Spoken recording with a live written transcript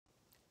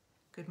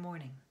Good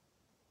morning.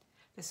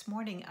 This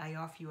morning I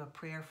offer you a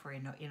prayer for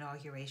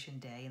Inauguration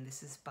Day, and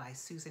this is by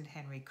Susan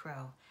Henry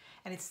Crow,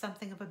 and it's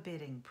something of a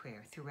bidding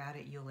prayer. Throughout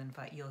it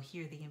you'll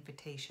hear the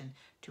invitation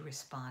to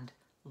respond,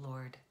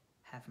 Lord,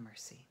 have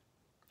mercy.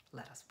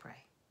 Let us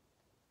pray.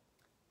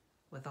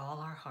 With all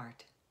our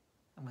heart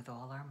and with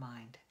all our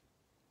mind,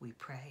 we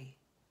pray,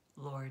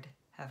 Lord,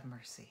 have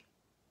mercy.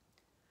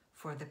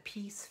 For the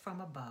peace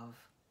from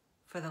above,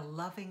 for the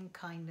loving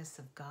kindness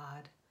of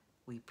God,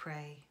 we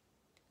pray,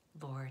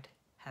 Lord,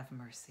 have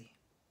mercy.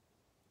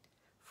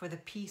 For the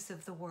peace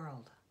of the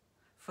world,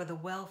 for the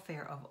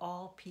welfare of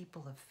all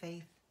people of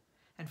faith,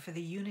 and for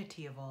the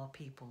unity of all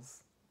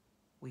peoples,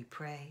 we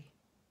pray,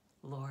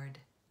 Lord,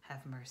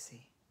 have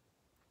mercy.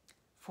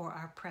 For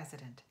our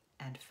president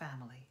and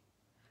family,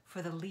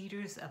 for the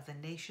leaders of the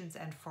nations,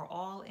 and for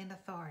all in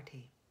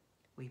authority,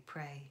 we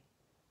pray,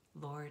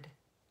 Lord,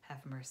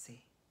 have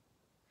mercy.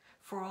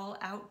 For all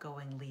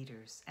outgoing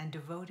leaders and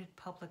devoted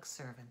public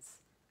servants,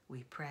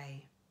 we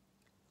pray,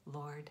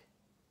 Lord,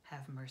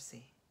 have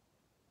mercy.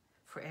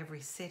 For every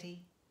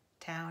city,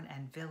 town,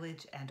 and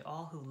village, and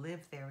all who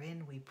live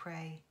therein, we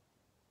pray,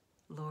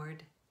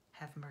 Lord,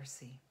 have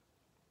mercy.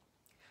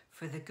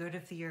 For the good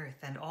of the earth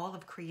and all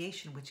of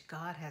creation which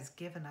God has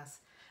given us,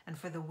 and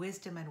for the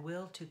wisdom and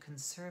will to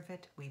conserve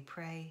it, we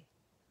pray,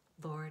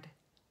 Lord,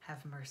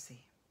 have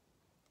mercy.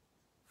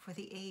 For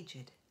the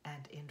aged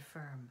and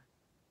infirm,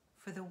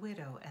 for the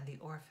widow and the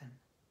orphan,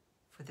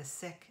 for the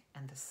sick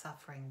and the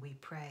suffering, we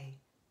pray,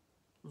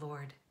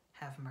 Lord,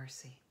 have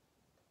mercy.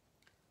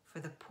 For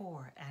the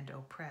poor and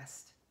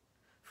oppressed,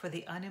 for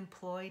the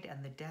unemployed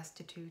and the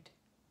destitute,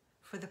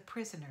 for the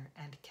prisoner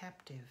and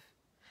captive,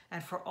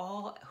 and for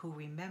all who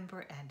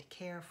remember and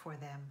care for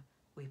them,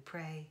 we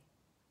pray,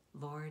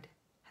 Lord,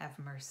 have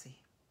mercy.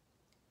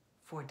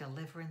 For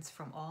deliverance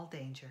from all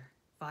danger,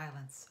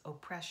 violence,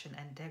 oppression,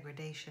 and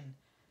degradation,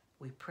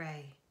 we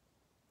pray,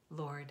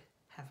 Lord,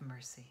 have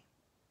mercy.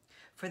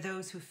 For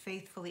those who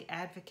faithfully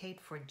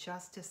advocate for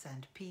justice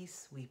and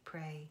peace, we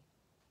pray,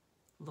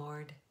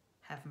 Lord,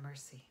 have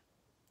mercy.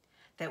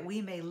 That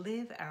we may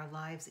live our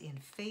lives in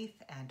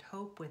faith and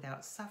hope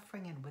without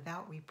suffering and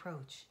without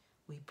reproach,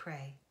 we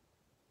pray,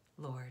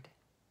 Lord,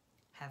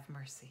 have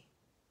mercy.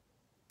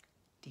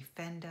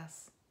 Defend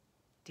us,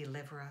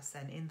 deliver us,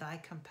 and in thy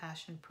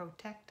compassion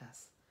protect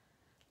us.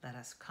 Let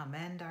us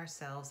commend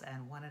ourselves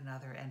and one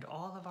another and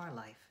all of our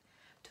life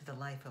to the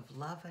life of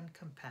love and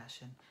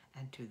compassion,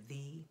 and to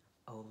thee,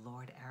 O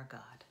Lord our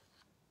God.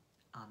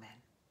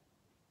 Amen.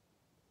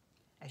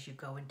 As you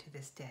go into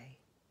this day,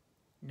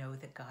 know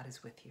that God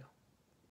is with you.